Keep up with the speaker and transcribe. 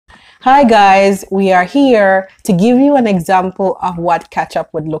Hi guys, we are here to give you an example of what Catchup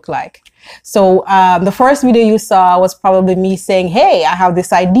would look like. So the first video you saw was probably me saying, hey, I have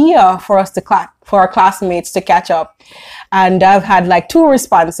this idea for us to for our classmates to catch up. And I've had like 2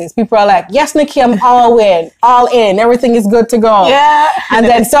 responses. People are like, yes, Nackia, I'm all in, everything is good to go. Yeah. And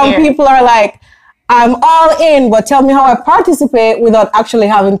then some people are like, I'm all in, but tell me how I participate without actually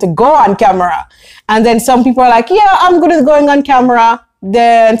having to go on camera. And then some people are like, yeah, I'm good at going on camera.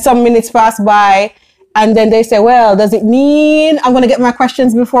 Then some minutes pass by and then they say, well, does it mean I'm going to get my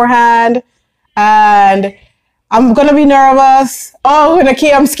questions beforehand? And I'm going to be nervous. Oh,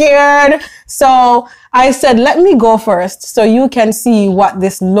 Nackia, I'm scared. So I said, let me go first so you can see what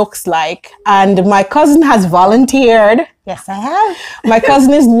this looks like. And my cousin has volunteered. Yes, I have. My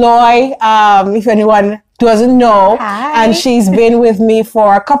cousin is Loy, if anyone doesn't know. Hi. And she's been with me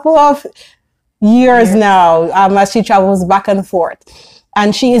for a couple of years now as she travels back and forth.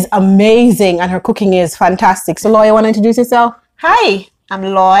 And she is amazing and her cooking is fantastic. So Loy, you want to introduce yourself? Hi, I'm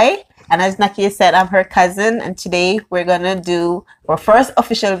Loy. And as Nackia said, I'm her cousin. And today we're going to do our first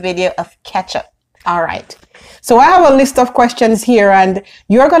official video of Catchup. All right. So I have a list of questions here and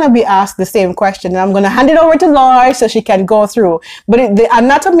you're going to be asked the same question. And I'm going to hand it over to Loy so she can go through. But the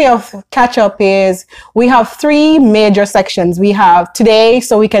anatomy of Catchup is we have 3 major sections. We have today,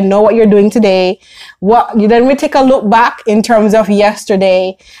 so we can know what you're doing today. Then we take a look back in terms of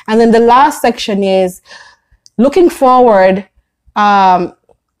yesterday. And then the last section is looking forward,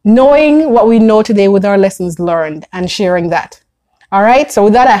 knowing what we know today with our lessons learned and sharing that. All right. So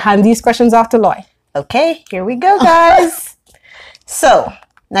with that, I hand these questions off to Loy. Okay, here we go, guys. So,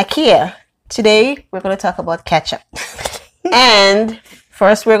 Nackia, today we're going to talk about Catchup. And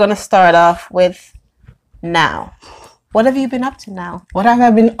first we're going to start off with now. What have you been up to now? What have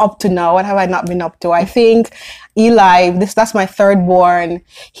I been up to now? What have I not been up to? I think Eli, that's my 3rd born.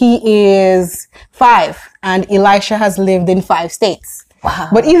 He is 5 and Elisha has lived in 5 states. Wow.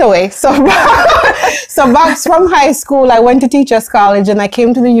 But either way, so back from high school, I went to Teachers College and I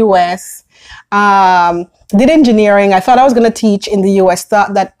came to the US. Did engineering. I thought I was going to teach in the US,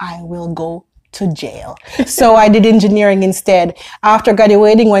 thought that I will go to jail. So I did engineering instead. After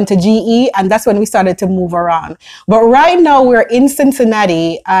graduating, went to GE, and that's when we started to move around. But right now we're in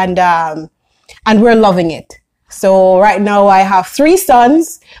Cincinnati and we're loving it. So right now I have 3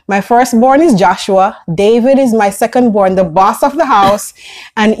 sons. My firstborn is Joshua. David is my secondborn, the boss of the house.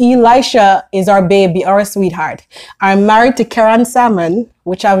 And Elisha is our baby, our sweetheart. I'm married to Nackia Salmon,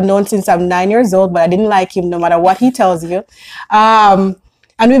 which I've known since I'm 9 years old, but I didn't like him no matter what he tells you. And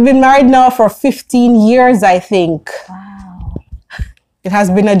we've been married now for 15 years, I think. Wow. It has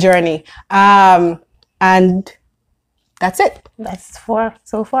been a journey. And that's it. That's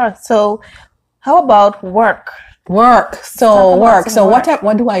so far. So how about work? So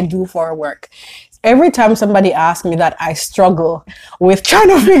what do I do for work? Every time somebody asks me that, I struggle with trying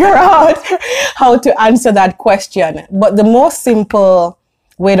to figure out how to answer that question. But the most simple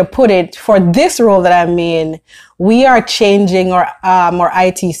way to put it, for this role that I'm in, we are changing our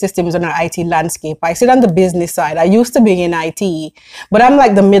IT systems and our IT landscape. I sit on the business side. I used to be in IT, but I'm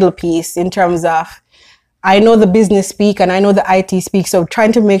like the middle piece in terms of I know the business speak and I know the IT speak. So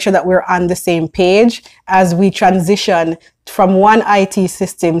trying to make sure that we're on the same page as we transition from one IT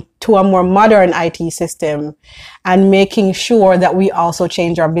system to a more modern IT system and making sure that we also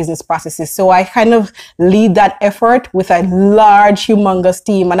change our business processes. So I kind of lead that effort with a large, humongous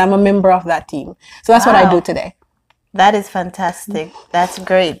team and I'm a member of that team. So that's what I do today. That is fantastic. That's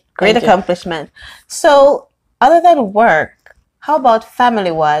great. Great accomplishment. So other than work, how about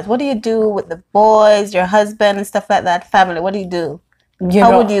family-wise? What do you do with the boys, your husband, and stuff like that? Family, what do you do?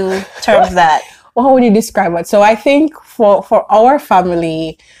 How would you term that? Well, how would you describe it? So I think for our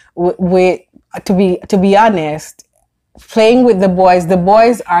family, to be honest, playing with the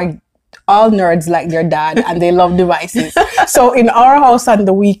boys are all nerds like their dad and they love devices. So in our house on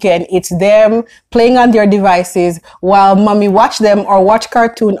the weekend, it's them playing on their devices while mommy watch them or watch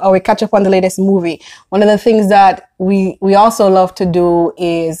cartoon or we catch up on the latest movie. One of the things that we also love to do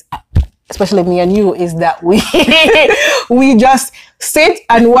is, especially me and you, is that we just sit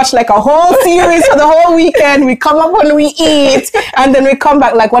and watch like a whole series for the whole weekend. We come up when we eat and then we come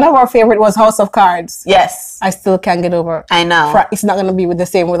back. Like one of our favorite was House of Cards. Yes. I still can't get over. I know. It's not going to be the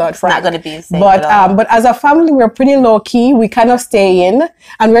same without Frank. It's not going to be the same. But as a family, we're pretty low key. We kind of stay in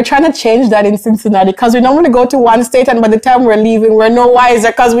and we're trying to change that in Cincinnati because we normally go to one state and by the time we're leaving, we're no wiser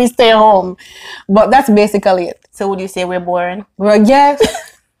because we stay home. But that's basically it. So would you say we're boring? Well, yes.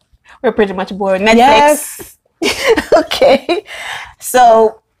 We're pretty much boring. Netflix. Yes. Okay.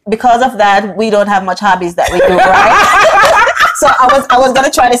 So because of that, we don't have much hobbies that we do, right? So I was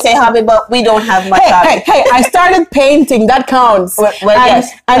gonna try to say hobby, but we don't have much hobby. Hey! I started painting. That counts. Well,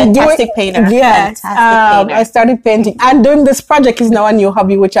 yes, fantastic painter. Yes, Fantastic painter. I started painting, and doing this project is now a new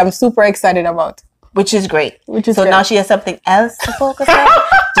hobby, which I'm super excited about. Which is great. So now she has something else to focus on.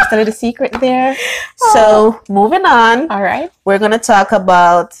 Just a little secret there. So moving on. All right. We're gonna talk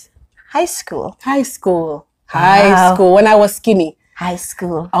about high school. High school. When I was skinny. High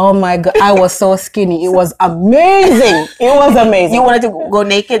school. Oh my God, I was so skinny. It was amazing. It was amazing. You wanted to go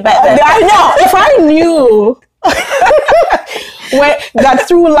naked back then? I know. If I knew that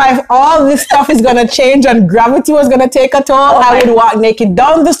through life all this stuff is gonna change and gravity was gonna take a toll, I would walk naked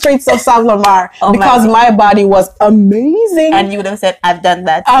down the streets of Salvamar because my body was amazing. And you would have said, "I've done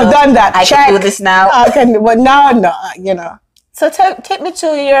that. I've done that. I can do this now." But now, no, you know. So take me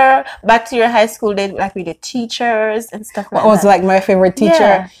to back to your high school days, like with the teachers and stuff like that. What was like my favorite teacher?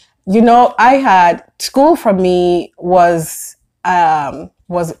 Yeah. You know, I had school for me was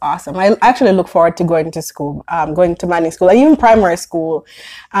awesome. I actually look forward to going to school, going to mining school, and even primary school.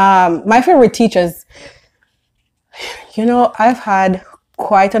 My favorite teachers, you know, I've had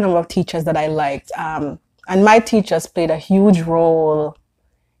quite a number of teachers that I liked, and my teachers played a huge role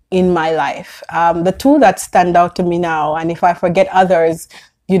in my life. The two that stand out to me now, and if I forget others,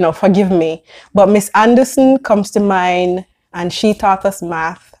 you know, forgive me, but Miss Anderson comes to mind, and she taught us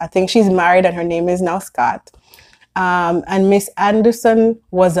math. I think she's married and her name is now Scott. And Miss Anderson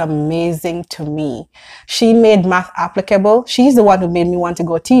was amazing to me. She made math applicable. She's the one who made me want to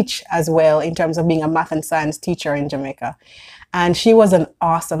go teach as well in terms of being a math and science teacher in Jamaica. And she was an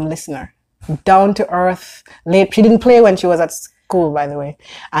awesome listener, down to earth. She didn't play when she was at school, by the way,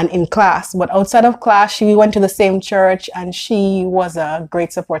 and in class, but outside of class, she went to the same church, and she was a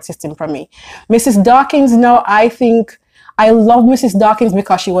great support system for me. Mrs. Dawkins, now I think I love Mrs. Dawkins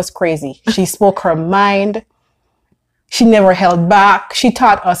because she was crazy. She spoke her mind. She never held back. She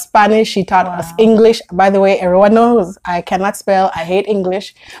taught us Spanish. She taught us English. By the way, everyone knows I cannot spell. I hate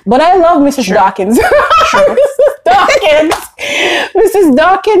English. But I love Mrs. Dawkins. Mrs. Dawkins. Mrs.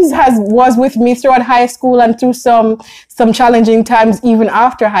 Dawkins was with me throughout high school and through some challenging times even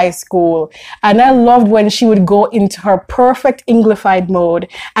after high school. And I loved when she would go into her perfect Englified mode.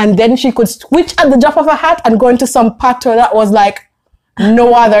 And then she could switch at the drop of a hat and go into some patois that was like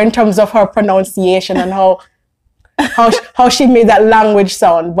no other in terms of her pronunciation and how she made that language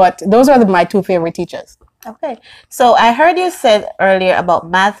sound. But those are my two favorite teachers. Okay. So I heard you said earlier about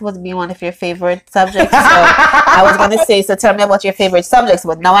math was being one of your favorite subjects. So I was going to say, so tell me about your favorite subjects.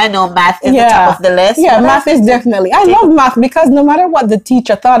 But now I know math is the top of the list. Yeah, math is definitely. I love math because no matter what the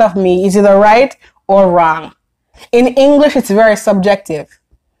teacher thought of me, is either right or wrong. In English, it's very subjective.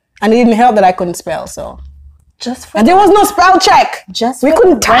 And it didn't help that I couldn't spell, so. And there was no spell check. We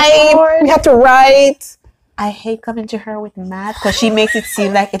couldn't type. We had to write. I hate coming to her with math because she makes it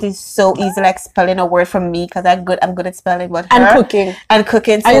seem like it is so easy, like spelling a word from me because I'm good at spelling. But and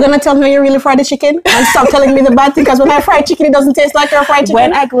cooking. So are you gonna tell me you really fried the chicken and stop telling me the bad thing? Because when I fry chicken, it doesn't taste like your fried chicken.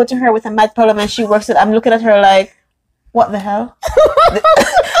 When I go to her with a math problem and she works it, I'm looking at her like, what the hell?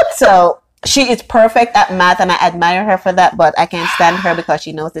 So she is perfect at math, and I admire her for that. But I can't stand her because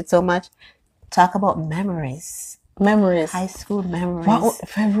she knows it so much. Talk about memories. High school memories. What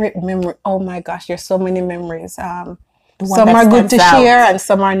favorite memory? Oh my gosh, there's so many memories. Some are good to share and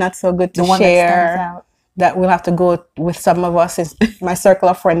some are not so good to share. That we'll have to go with some of us, is my circle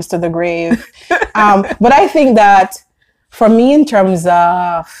of friends, to the grave. But I think that for me, in terms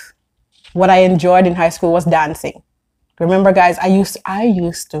of what I enjoyed in high school, was dancing. Remember, guys, I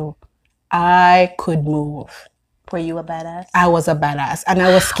could move. Were you a badass? I was a badass, and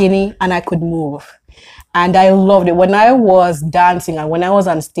I was skinny and I could move. And I loved it. When I was dancing and when I was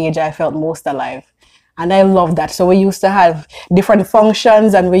on stage, I felt most alive. And I loved that. So we used to have different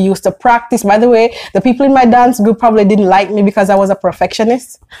functions and we used to practice. By the way, the people in my dance group probably didn't like me because I was a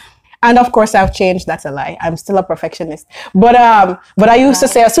perfectionist. And of course, I've changed. That's a lie. I'm still a perfectionist. But I used to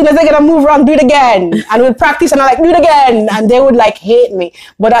say, as soon as they're going to move around, do it again. And we'd practice and I'm like, do it again. And they would like hate me.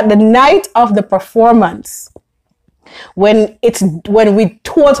 But at the night of the performance, when we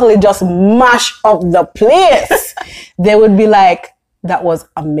totally just mash up the place, they would be like, that was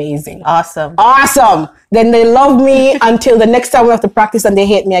amazing. Awesome. Then they love me until the next time we have to practice and they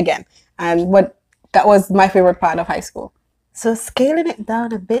hate me again. But that was my favorite part of high school. So scaling it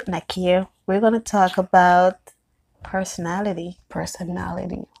down a bit, Nackia, we're going to talk about personality.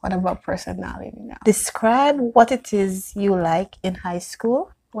 What about personality now? Describe what it is you like in high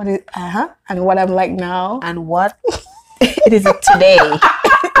school. And what I'm like now. And what it is today.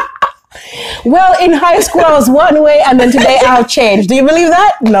 Well, in high school, I was one way, and then today I've changed. Do you believe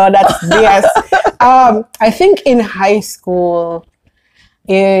that? No, that's yes. I think in high school,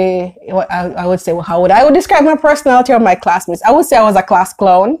 I would say, well, how would I would describe my personality or my classmates? I would say I was a class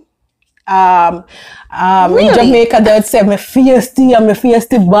clown. Really? In Jamaica, they would say I'm a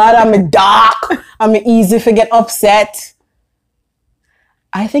feisty bad, I'm a dark, I'm easy to get upset.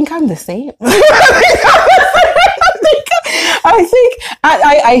 I think I'm the same.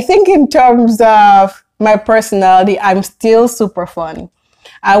 I think in terms of my personality, I'm still super fun.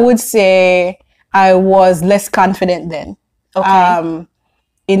 I would say I was less confident then. Okay.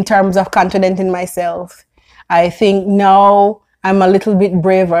 In terms of confident in myself. I think now I'm a little bit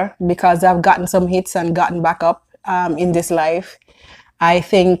braver because I've gotten some hits and gotten back up in this life. I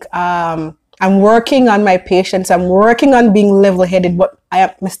think I'm working on my patience. I'm working on being level-headed, but I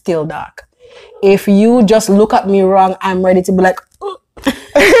am still dark. If you just look at me wrong, I'm ready to be like, and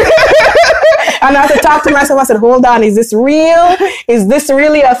I have to talk to myself. I said, hold on, is this real? Is this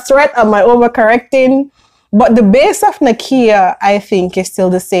really a threat? Am I overcorrecting? But the base of Nackia, I think, is still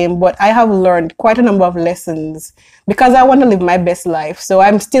the same. But I have learned quite a number of lessons because I want to live my best life. So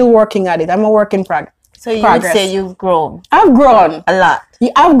I'm still working at it. I'm a work in progress. So you would say you've grown I've grown a lot.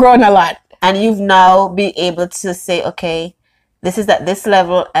 I've grown a lot. And you've now been able to say, okay, this is at this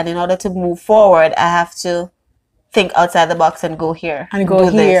level, and in order to move forward, I have to think outside the box and go here. And go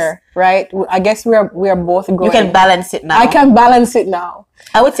here, right? I guess we are both growing. You can balance it now. I can balance it now.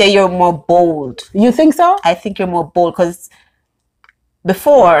 I would say you're more bold. You think so? I think you're more bold because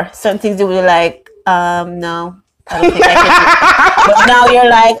before, certain things you were like, no, I don't think I can do it. But now you're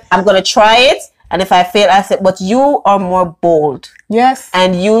like, I'm going to try it. And if I fail, I say, but you are more bold. Yes.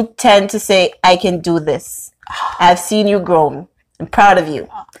 And you tend to say, I can do this. I've seen you grown. I'm proud of you.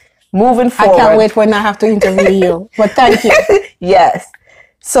 Moving forward. I can't wait when I have to interview you. But thank you. Yes.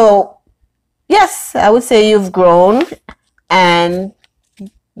 So, yes, I would say you've grown and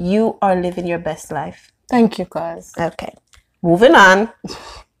you are living your best life. Thank you, cuz. Okay. Moving on.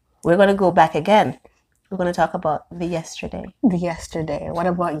 We're going to go back again. We're going to talk about the yesterday. The yesterday. What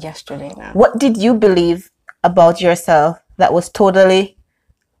about yesterday now? What did you believe about yourself that was totally,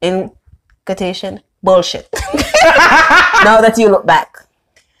 in quotation, bullshit? Now that you look back.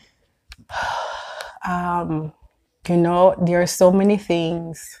 You know, there are so many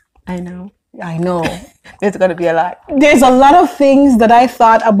things. I know. There's going to be a lot. There's a lot of things that I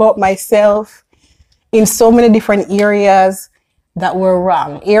thought about myself in so many different areas that were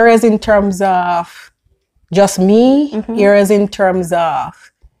wrong. Areas in terms of just me, areas in terms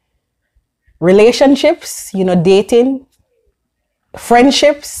of relationships, you know, dating,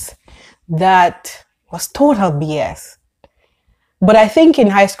 friendships, that was total BS. But I think in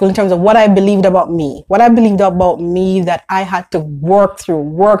high school, in terms of what I believed about me that I had to work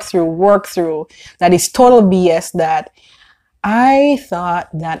through, that is total BS, that I thought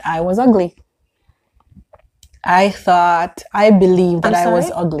that I was ugly. I believed that I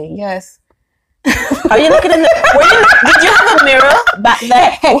was ugly. Yes. Are you looking in did you have a mirror back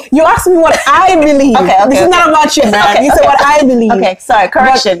then? Hey, you asked me what I believe. Okay, this is not about you, man. You said what I believe. Okay, sorry,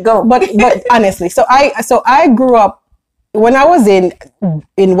 correction, go. But honestly, so I grew up, when I was in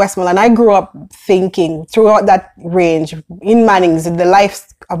Westmoreland, I grew up thinking throughout that range in Mannings, in the life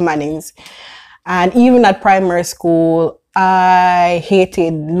of Mannings, and even at primary school, I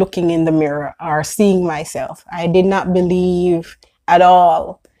hated looking in the mirror or seeing myself. I did not believe at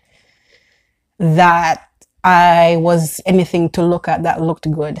all that I was anything to look at that looked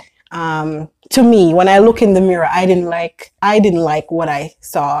good. To me, when I look in the mirror, I didn't like what I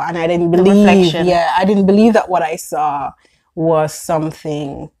saw, and I didn't believe. I didn't believe that what I saw was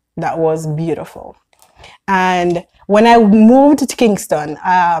something that was beautiful. And when I moved to Kingston,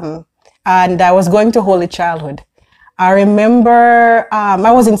 and I was going to Holy Childhood, I remember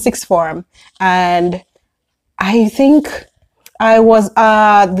I was in sixth form, and I think I was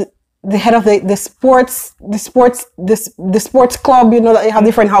the head of the sports club, you know, that you have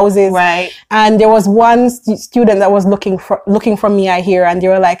different houses. Right. And there was one student that was looking for me, I hear, and they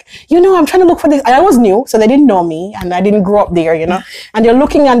were like, you know, I'm trying to look for this. And I was new, so they didn't know me, and I didn't grow up there, you know. And they're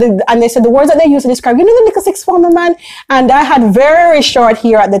looking, and they said the words that they used to describe, you know, the little sixth former man. And I had very short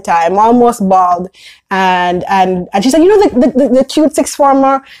hair at the time, almost bald. And she said, you know, the cute sixth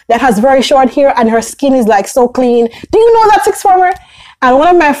former that has very short hair and her skin is like so clean. Do you know that sixth former? And one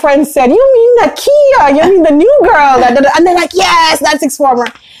of my friends said, you mean Nackia? You mean the new girl? And they're like, yes, that's sixth former.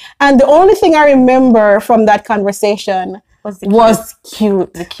 And the only thing I remember from that conversation was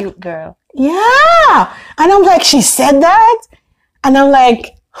cute. The cute girl. Yeah. And I'm like, she said that? And I'm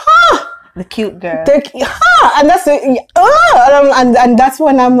like, huh. The cute girl. And that's and that's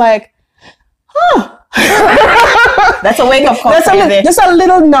when I'm like, That's a wake up call. Just a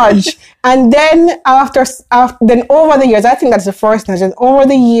little nudge. And then then over the years, I think that's the first nudge. And over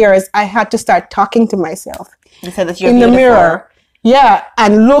the years, I had to start talking to myself. You said that you're in beautiful. the mirror. Yeah,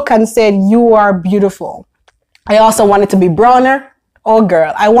 and look and said, you are beautiful. I also wanted to be browner. Oh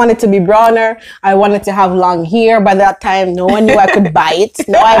girl, I wanted to be browner. I wanted to have long hair. By that time, no one knew I could buy it.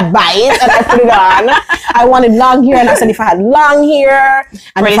 Now I buy it and I put it on. I wanted long hair, and I said if I had long hair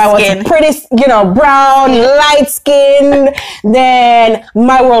and pretty if I was skin. pretty, brown, light skin, then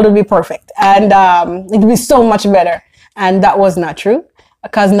my world would be perfect, and it would be so much better. And that was not true,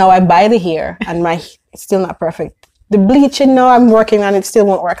 because now I buy the hair and it's still not perfect. The bleaching, no, I'm working on it. Still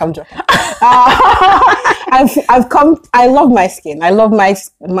won't work. I'm joking. I love my skin. I love my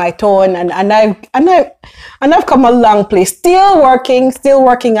tone, and I've come a long place. Still working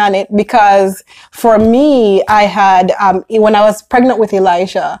on it, because for me, I had when I was pregnant with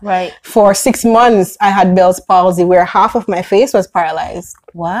Elijah, right, for 6 months, I had Bell's palsy, where half of my face was paralyzed.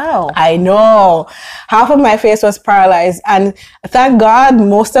 Wow. I know. Half of my face was paralyzed, and thank God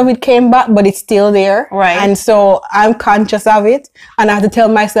most of it came back, but it's still there. Right. And so I'm conscious of it, and I have to tell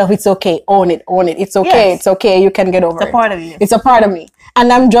myself, it's okay. Own it. It's okay. Yes. It's okay. You can get over it. It's a part of you. It's a part of me.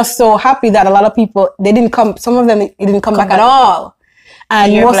 And I'm just so happy that a lot of people, some of them, it didn't come back at all.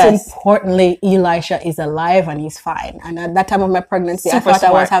 And You're most blessed. importantly, Elisha is alive and he's fine. And at that time of my pregnancy, Super I thought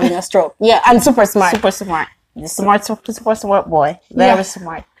I was smart. having a stroke. Yeah, and super smart. Super smart. Super smart boy. Very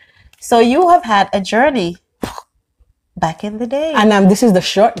smart. So you have had a journey back in the day. And this is the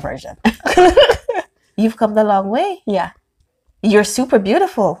short version. You've come a long way. Yeah. You're super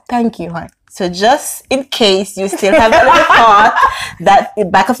beautiful. Thank you. So just in case you still have that little thought that in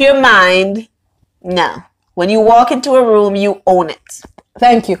the back of your mind, no. When you walk into a room, you own it.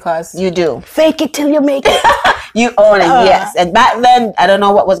 Thank you, cuz. You do. Fake it till you make it. You own it, yes. And back then, I don't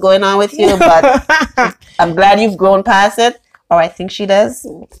know what was going on with you, but I'm glad you've grown past it. Or I think she does.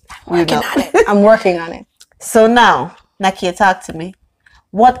 I'm working on it. So now, Nackia, talk to me.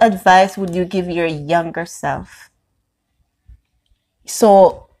 What advice would you give your younger self?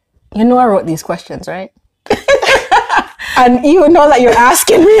 So, I wrote these questions, right? And even though that you're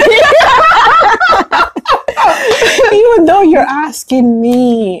asking me, even though you're asking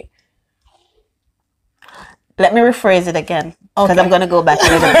me, let me rephrase it again, because I'm going to go back a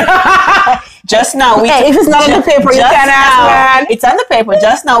little bit. Just now, if it's not on the paper, you can't ask, man. It's on the paper.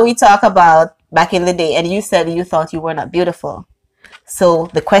 Just now, we talk about back in the day, and you said you thought you were not beautiful. So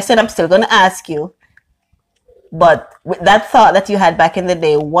the question I'm still going to ask you, but with that thought that you had back in the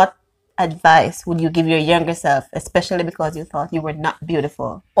day, what advice would you give your younger self, especially because you thought you were not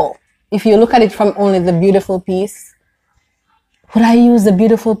beautiful? Oh, if you look at it from only the beautiful piece, would I use the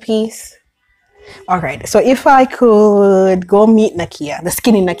beautiful piece? All right. So if I could go meet Nackia, the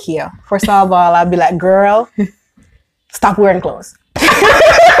skinny Nackia, first of all, I'd be like, girl, stop wearing clothes.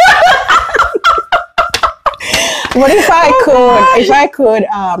 But if I could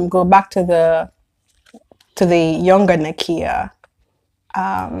go back to the younger Nackia,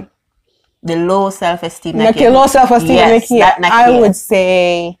 the low self-esteem Nackia, low self-esteem Nackia. I would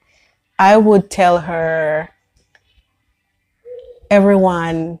say, I would tell her,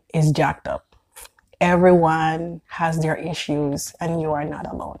 everyone is jacked up. Everyone has their issues, and you are not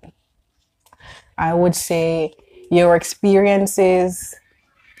alone. I would say your experiences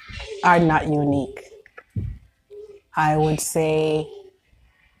are not unique. I would say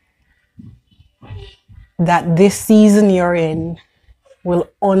that this season you're in will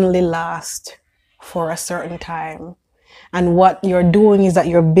only last for a certain time. And what you're doing is that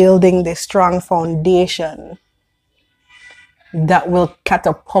you're building this strong foundation that will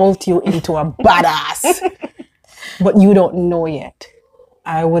catapult you into a badass. But you don't know yet.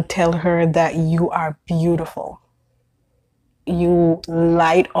 I would tell her that you are beautiful. You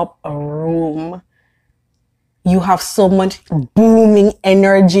light up a room. You have so much booming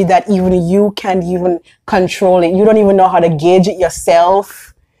energy that even you can't even control it. You don't even know how to gauge it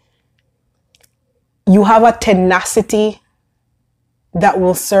yourself. You have a tenacity that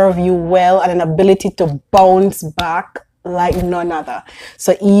will serve you well, and an ability to bounce back like none other.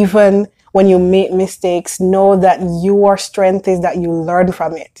 So even when you make mistakes, know that your strength is that you learn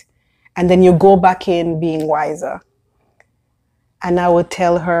from it. And then you go back in being wiser. And I would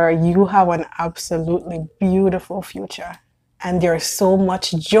tell her, you have an absolutely beautiful future. And there's so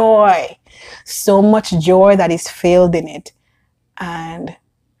much joy that is filled in it. And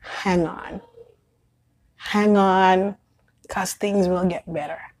hang on, because things will get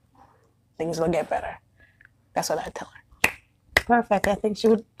better. Things will get better. That's what I tell her. Perfect.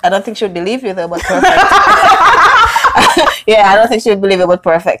 I don't think she would believe you though, but perfect. Yeah, I don't think she would believe it, but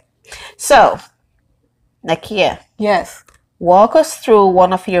perfect. So Nackia, Yes. walk us through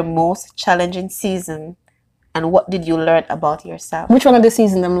one of your most challenging seasons, and what did you learn about yourself? Which one of the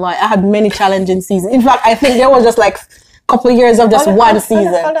seasons I'm like? I had many challenging seasons. In fact, I think there was just like a couple of years of just one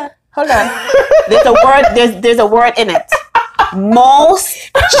season. Hold on. There's a word. There's a word in it.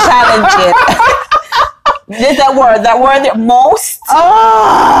 Most challenging. There's that word. That word. Most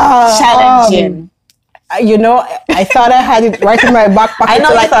challenging. You know, I thought I had it right in my back pocket. I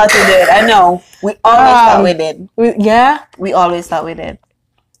know you thought you did. I know. We always thought we did. Yeah? We always thought we did.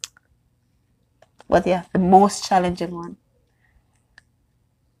 But yeah, the most challenging one.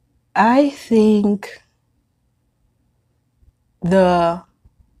 I think the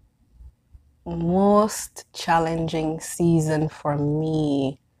most challenging season for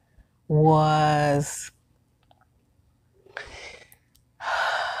me was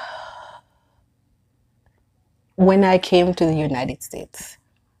when I came to the United States,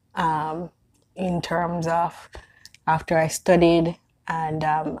 in terms of after I studied and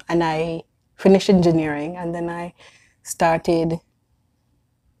I finished engineering, and then I started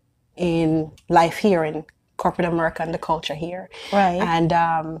in life here in corporate America and the culture here. Right.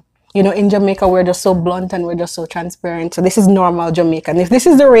 And you know, in Jamaica, we're just so blunt and we're just so transparent. So this is normal Jamaican. If this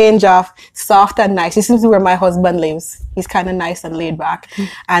is the range of soft and nice, this is where my husband lives. He's kind of nice and laid back.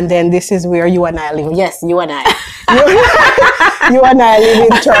 And then this is where you and I live. Yes, you and I. You and I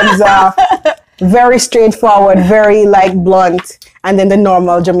live in terms of very straightforward, very like blunt, and then the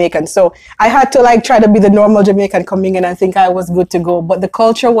normal Jamaican. So I had to like try to be the normal Jamaican coming in and think I was good to go. But the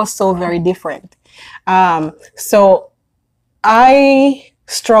culture was so very different. So I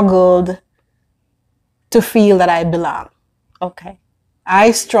struggled to feel that I belong. Okay.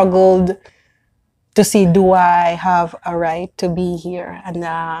 I struggled to see, do I have a right to be here, and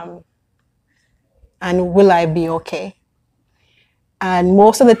will I be okay? And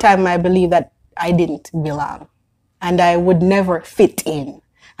most of the time I believe that I didn't belong and I would never fit in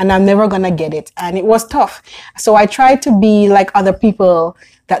and I'm never gonna get it. And it was tough. So I tried to be like other people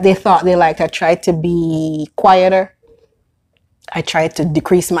that they thought they liked. I tried to be quieter. I tried to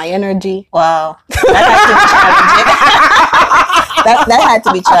decrease my energy. Wow. That had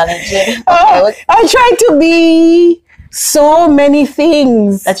to be challenging. Okay. I tried to be so many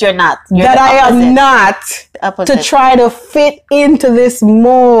things that you're not. That I am not, to try to fit into this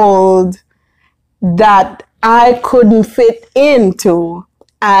mold that I couldn't fit into.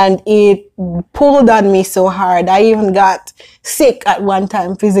 And it pulled on me so hard. I even got sick at one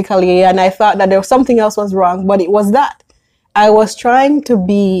time physically, and I thought that there was something else was wrong, but it was that. I was trying to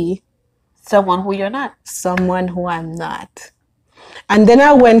be someone who you're not. Someone who I'm not. And then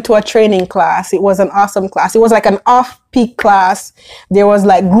I went to a training class. It was an awesome class. It was like an off-peak class. There was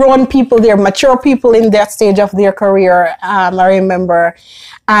like grown people there, mature people in that stage of their career, I remember.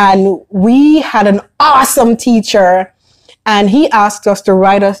 And we had an awesome teacher, and he asked us to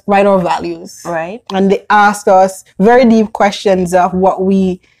write our values. Right. And they asked us very deep questions of what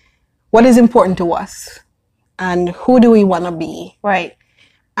is important to us and who do we want to be. Right.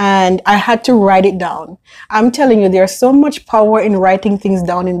 And I had to write it down. I'm telling you, there's so much power in writing things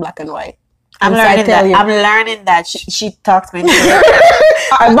down in black and white. I'm learning that. She talked me into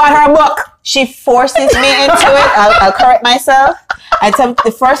it. I bought her book. She forces me into it. I'll correct myself.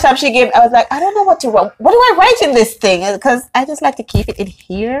 The first time she gave, I was like, I don't know what to write. What do I write in this thing? Because I just like to keep it in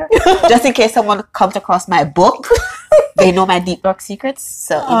here, just in case someone comes across my book. They know my deep dark secrets.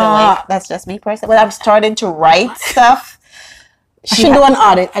 So either way, that's just me personally. But I'm starting to write stuff. I should do an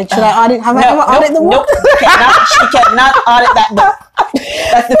audit. Should I audit? Have I ever audited the book? Nope. She cannot audit that book.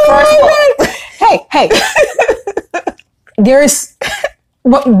 That's the first book. Hey. There is...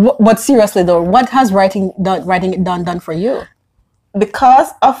 But seriously though, what has writing it done for you? Because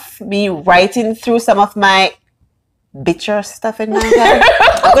of me writing through some of my bitter stuff in my head.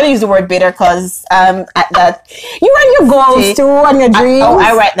 I'm going to use the word bitter because at that... You write your goals too and your dreams.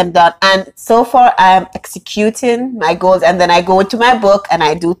 I write them down. And so far I'm executing my goals, and then I go into my book and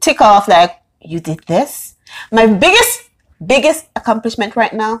I do tick off like, you did this? My biggest accomplishment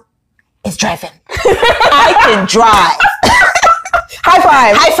right now is driving. I can drive. High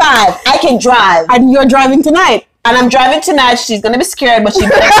five. I can drive. And you're driving tonight. And I'm driving tonight. She's going to be scared, but she's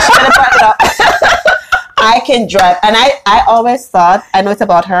going to park it up. I can drive. And I always thought, I know it's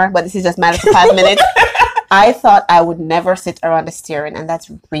about her, but this is just my little 5 minutes. I thought I would never sit around the steering. And that's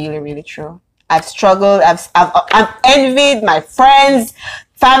really, really true. I've struggled. I've envied my friends,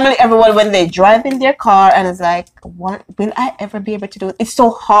 family, everyone when they drive in their car. And it's like, what will I ever be able to do? It's so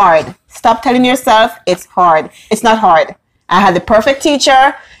hard. Stop telling yourself it's hard. It's not hard. I had the perfect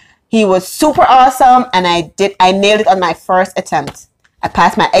teacher. He was super awesome. And I nailed it on my first attempt. I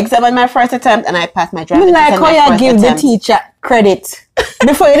passed my exam on my first attempt, and I passed my driving like test how on my you first give attempt. the teacher credit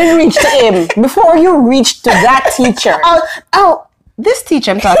before you didn't reach to him, before you reached to that teacher. Oh, this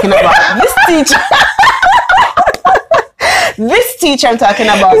teacher I'm talking about. This teacher. This teacher I'm talking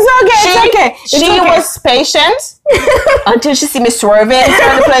about. It's okay. She was patient until she see me swerving in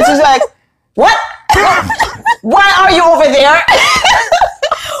the place. She's like, "What? Why are you over there?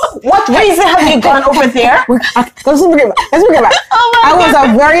 What reason have you gone over there?" Let's bring it back. I was a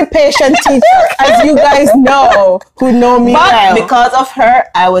very patient teacher, as you guys know, who know me But well. because of her,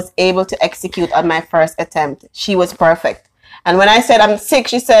 I was able to execute on my first attempt. She was perfect. And when I said I'm sick,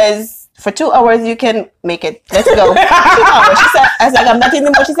 she says, "For 2 hours you can make it. Let's go." 2 hours. She said, I was like, "I'm not in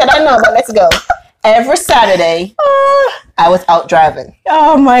the mood." She said, "I know, but let's go." Every Saturday, I was out driving.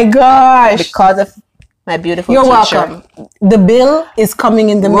 Oh my gosh. Because of my beautiful You're teacher. welcome. The bill is coming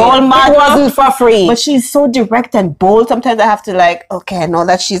in the Role mail. model. It wasn't for free. But she's so direct and bold. Sometimes I have to okay, I know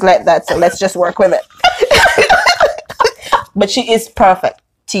that she's like that, so let's just work with it. But she is perfect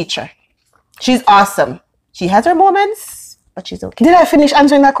teacher. She's awesome. She has her moments, but she's okay. Did I finish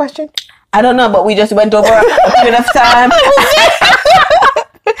answering that question? I don't know, but we just went over a period of time.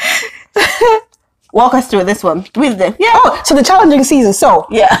 Walk us through this one. Wisdom. Yeah. Oh, so the challenging season. So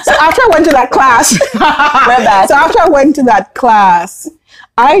yeah. So after I went to that class, we're back. So after I went to that class,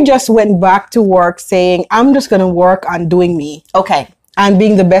 I just went back to work saying, I'm just gonna work on doing me. Okay. And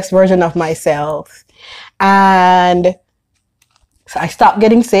being the best version of myself. And so I stopped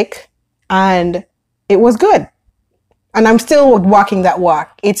getting sick, and it was good. And I'm still walking that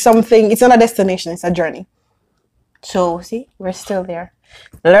walk. It's something. It's not a destination. It's a journey. So see, we're still there.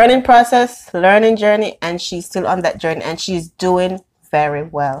 Learning process, learning journey, and she's still on that journey, and she's doing very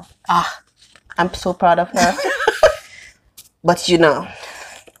well. I'm so proud of her. But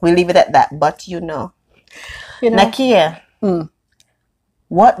we leave it at that. But Nackia,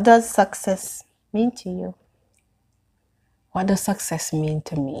 what does success mean to you? What does success mean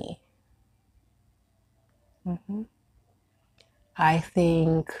to me? I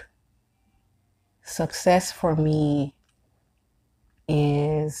think success for me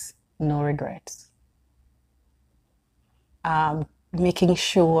is no regrets. Making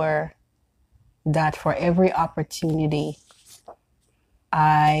sure that for every opportunity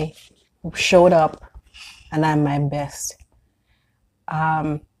I showed up and I'm my best.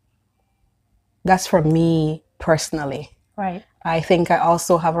 That's for me personally. Right. I think I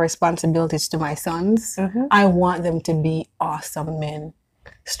also have responsibilities to my sons. I want them to be awesome men,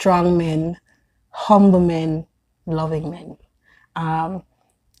 strong men, humble men, loving men.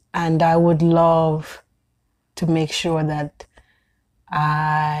 And I would love to make sure that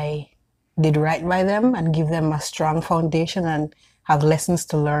I did right by them and give them a strong foundation and have lessons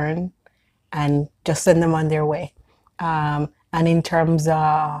to learn and just send them on their way. And in terms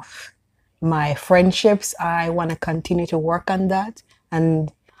of my friendships, I want to continue to work on that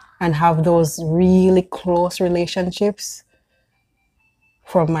and have those really close relationships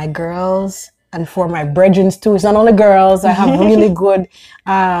for my girls and for my brethren too. It's not only girls. I have really good,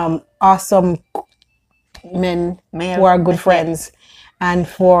 awesome men who are good friends. And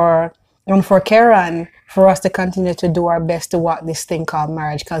for Karen, for us to continue to do our best to walk this thing called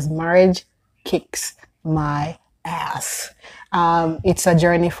marriage, because marriage kicks my ass. It's a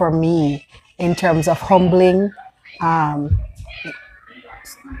journey for me in terms of humbling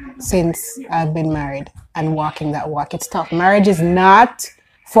since I've been married and walking that walk. It's tough. Marriage is not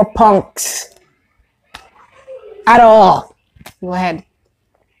for punks at all. Go ahead.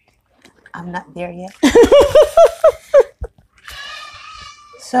 I'm not there yet.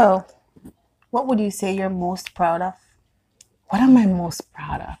 So, what would you say you're most proud of? What am I most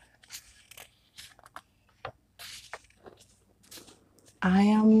proud of? I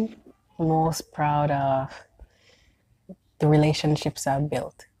am most proud of the relationships I've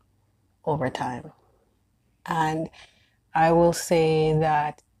built over time. And I will say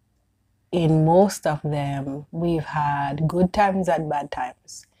that in most of them, we've had good times and bad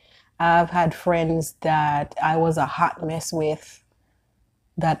times. I've had friends that I was a hot mess with,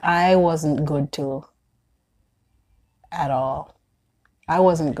 that I wasn't good to at all. I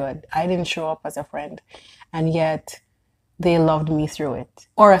wasn't good. I didn't show up as a friend. And yet they loved me through it.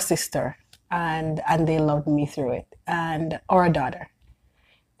 Or a sister. And they loved me through it. Or a daughter.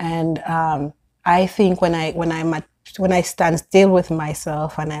 And I think when I stand still with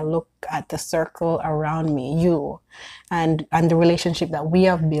myself and I look at the circle around me, and the relationship that we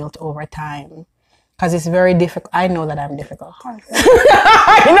have built over time, because it's very difficult. I know that I'm difficult. I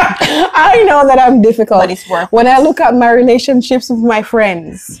know that I'm difficult. But it's worth when I look at my relationships with my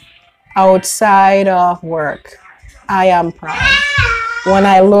friends outside of work, I am proud. when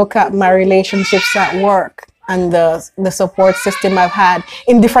I look at my relationships at work and the support system I've had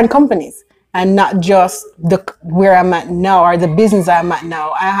in different companies, and not just the where I'm at now or the business I'm at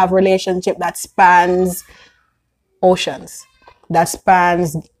now. I have relationship that spans oceans, that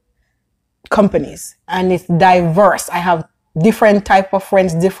spans companies, and it's diverse. I have different type of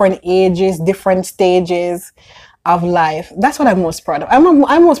friends, different ages, different stages of life. That's what I'm most proud of.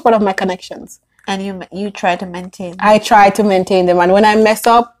 I'm most proud of my connections. And you try to maintain them. I try to maintain them, and when I mess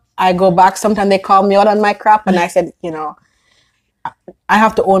up, I go back. Sometimes they call me out on my crap, and I said, I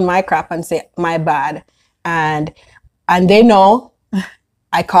have to own my crap and say my bad, and they know.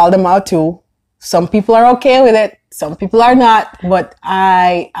 I call them out too. Some people are okay with it, some people are not, but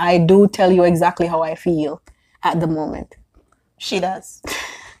I do tell you exactly how I feel at the moment. She does,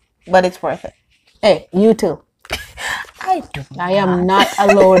 but it's worth it. Hey, you too. I am not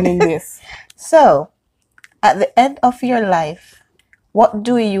alone in this. So, at the end of your life, what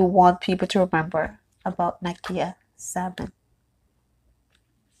do you want people to remember about Nackia Salmon?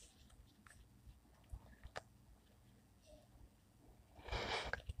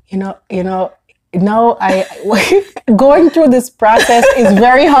 Now going through this process is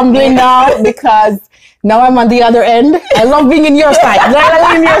very humbling now, because now I'm on the other end. I love being in your side. I love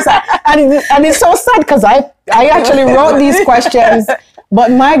being in your side. And it's so sad because I actually wrote these questions,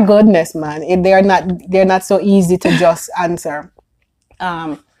 but my goodness, man, they're not so easy to just answer.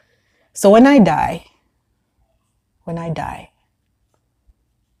 So when I die,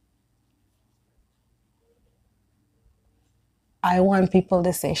 I want people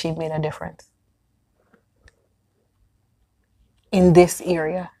to say she made a difference in this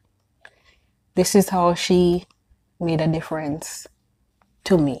area. This is how she made a difference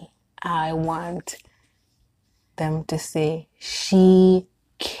to me. I want them to say she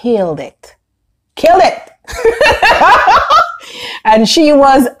killed it. Killed it! And she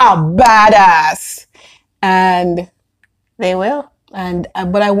was a badass. And they will.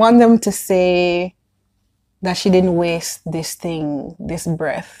 But I want them to say that she didn't waste this thing, this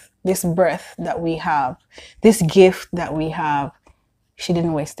breath that we have, this gift that we have. She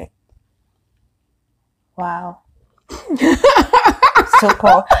didn't waste it. Wow. So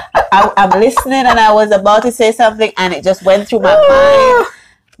cool. I'm listening, and I was about to say something and it just went through my mind.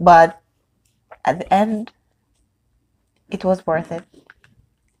 But at the end, it was worth it.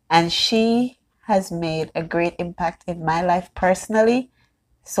 And she has made a great impact in my life personally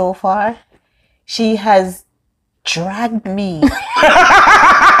so far. She has dragged me.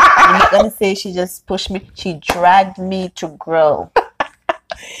 I'm not going to say she just pushed me. She dragged me to grow.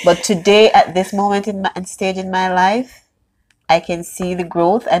 But today, at this moment in stage in my life, I can see the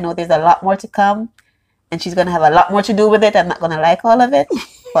growth. I know there's a lot more to come, and she's going to have a lot more to do with it. I'm not going to like all of it,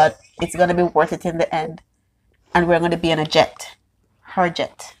 but it's going to be worth it in the end. And we're going to be in a jet, her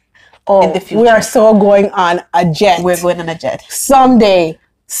jet. Oh, in the future. We are so going on a jet. We're going on a jet. Someday,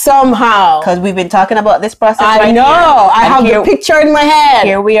 somehow. Because we've been talking about this process I know. I have the picture in my head.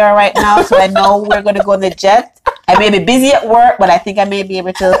 Here we are right now, so I know we're going to go on the jet. I may be busy at work, but I think I may be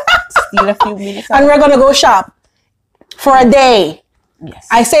able to steal a few minutes. And we're going to go shop for a day. Yes.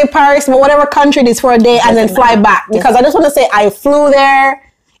 I say Paris, but whatever country it is, for a day, and then fly back. Because I just want to say I flew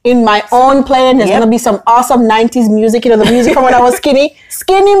there in my own plane. There's going to be some awesome 90s music, the music from when I was skinny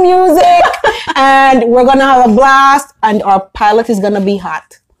music. And we're going to have a blast, and our pilot is going to be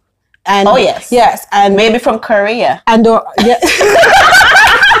hot. And oh, yes. Yes. And maybe from Korea. And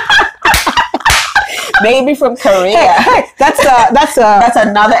maybe from Korea. Hey, that's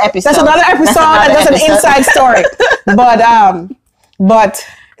another episode. That's another episode. That's an inside story. But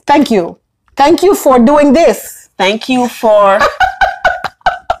thank you. Thank you for doing this. Thank you for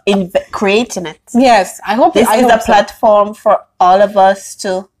creating it. Yes, I hope this is a platform for all of us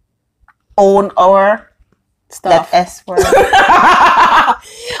to own our stuff. That S word.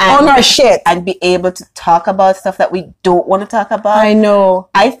 Own our shit. And be able to talk about stuff that we don't want to talk about. I know.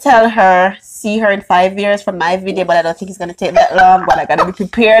 I tell her, see her in 5 years from my video, but I don't think it's going to take that long. But I got to be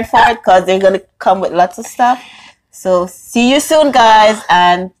prepared for it, because they're going to come with lots of stuff. So see you soon, guys.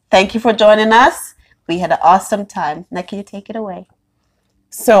 And thank you for joining us. We had an awesome time. Nackia, you take it away.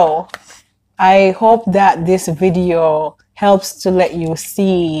 So I hope that this video helps to let you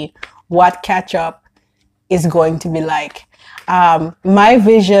see what Catchup is going to be like. My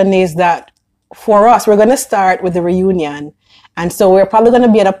vision is that for us, we're going to start with the reunion. And so we're probably going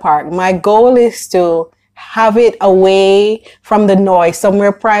to be at a park. My goal is to have it away from the noise,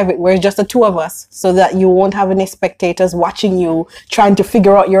 somewhere private, where it's just the two of us, so that you won't have any spectators watching you trying to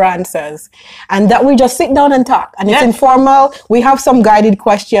figure out your answers. And that we just sit down and talk. And it's informal. We have some guided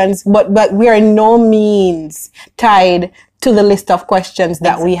questions, but we are in no means tied to the list of questions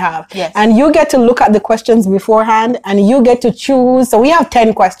that we have. Yes. And you get to look at the questions beforehand and you get to choose. So we have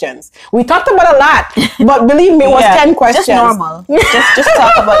 10 questions. We talked about a lot, but believe me, it was 10 questions. Just normal. just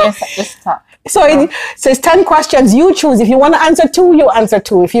talk about yourself. Just talk. So it's 10 questions. You choose. If you want to answer 2, you answer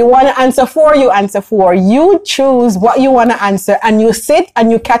 2. If you want to answer 4, you answer 4. You choose what you want to answer and you sit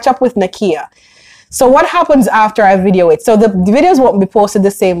and you catch up with Nackia. So what happens after I video it? So the videos won't be posted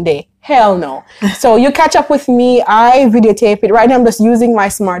the same day. Hell no. So you catch up with me. I videotape it. Right now I'm just using my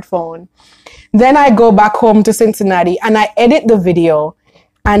smartphone. Then I go back home to Cincinnati and I edit the video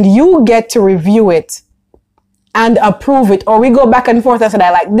and you get to review it and approve it. Or we go back and forth. I said,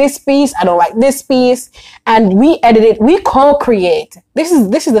 I like this piece. I don't like this piece. And we edit it. We co-create. This is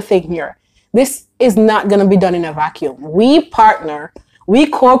the thing here. This is not going to be done in a vacuum. We partner. We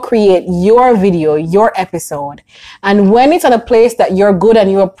co-create your video, your episode. And when it's at a place that you're good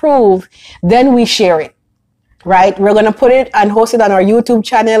and you approve, then we share it, right? We're going to put it and host it on our YouTube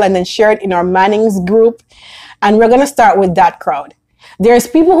channel and then share it in our Manning's group. And we're going to start with that crowd. There's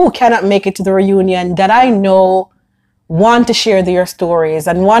people who cannot make it to the reunion that I know want to share their stories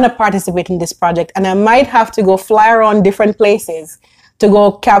and want to participate in this project. And I might have to go fly around different places to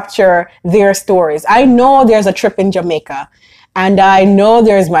go capture their stories. I know there's a trip in Jamaica. And I know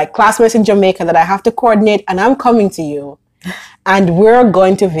there's my classmates in Jamaica that I have to coordinate, and I'm coming to you. And we're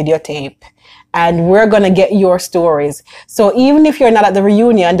going to videotape. And we're going to get your stories. So even if you're not at the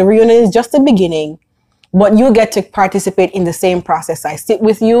reunion is just the beginning. But you get to participate in the same process. I sit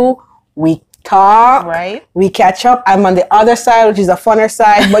with you. We talk. Right. We catch up. I'm on the other side, which is a funner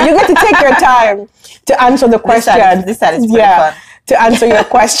side. But you get to take your time to answer the questions. This side is pretty fun. To answer your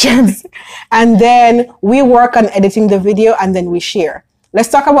questions. And then we work on editing the video and then we share. Let's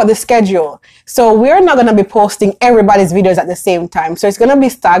talk about the schedule. So we're not going to be posting everybody's videos at the same time. So it's going to be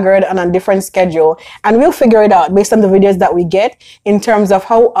staggered on a different schedule. And we'll figure it out based on the videos that we get in terms of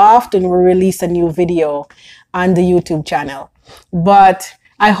how often we release a new video on the YouTube channel. But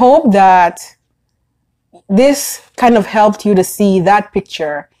I hope that this kind of helped you to see that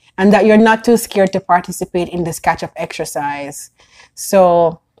picture and that you're not too scared to participate in this catch-up exercise.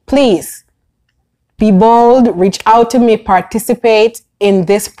 So please be bold, reach out to me, participate in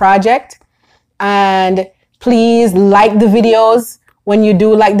this project, and please like the videos. When you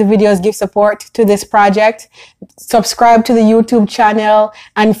do like the videos, give support to this project. Subscribe to the YouTube channel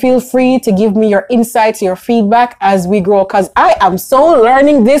and feel free to give me your insights, your feedback as we grow, because I am so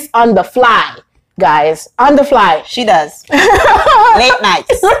learning this on the fly, guys, on the fly. She does. Late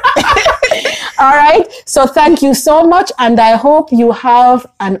nights. All right. So thank you so much. And I hope you have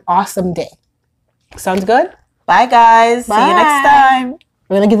an awesome day. Sounds good? Bye, guys. Bye. See you next time.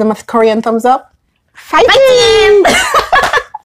 We're going to give them a Korean thumbs up. Fighting!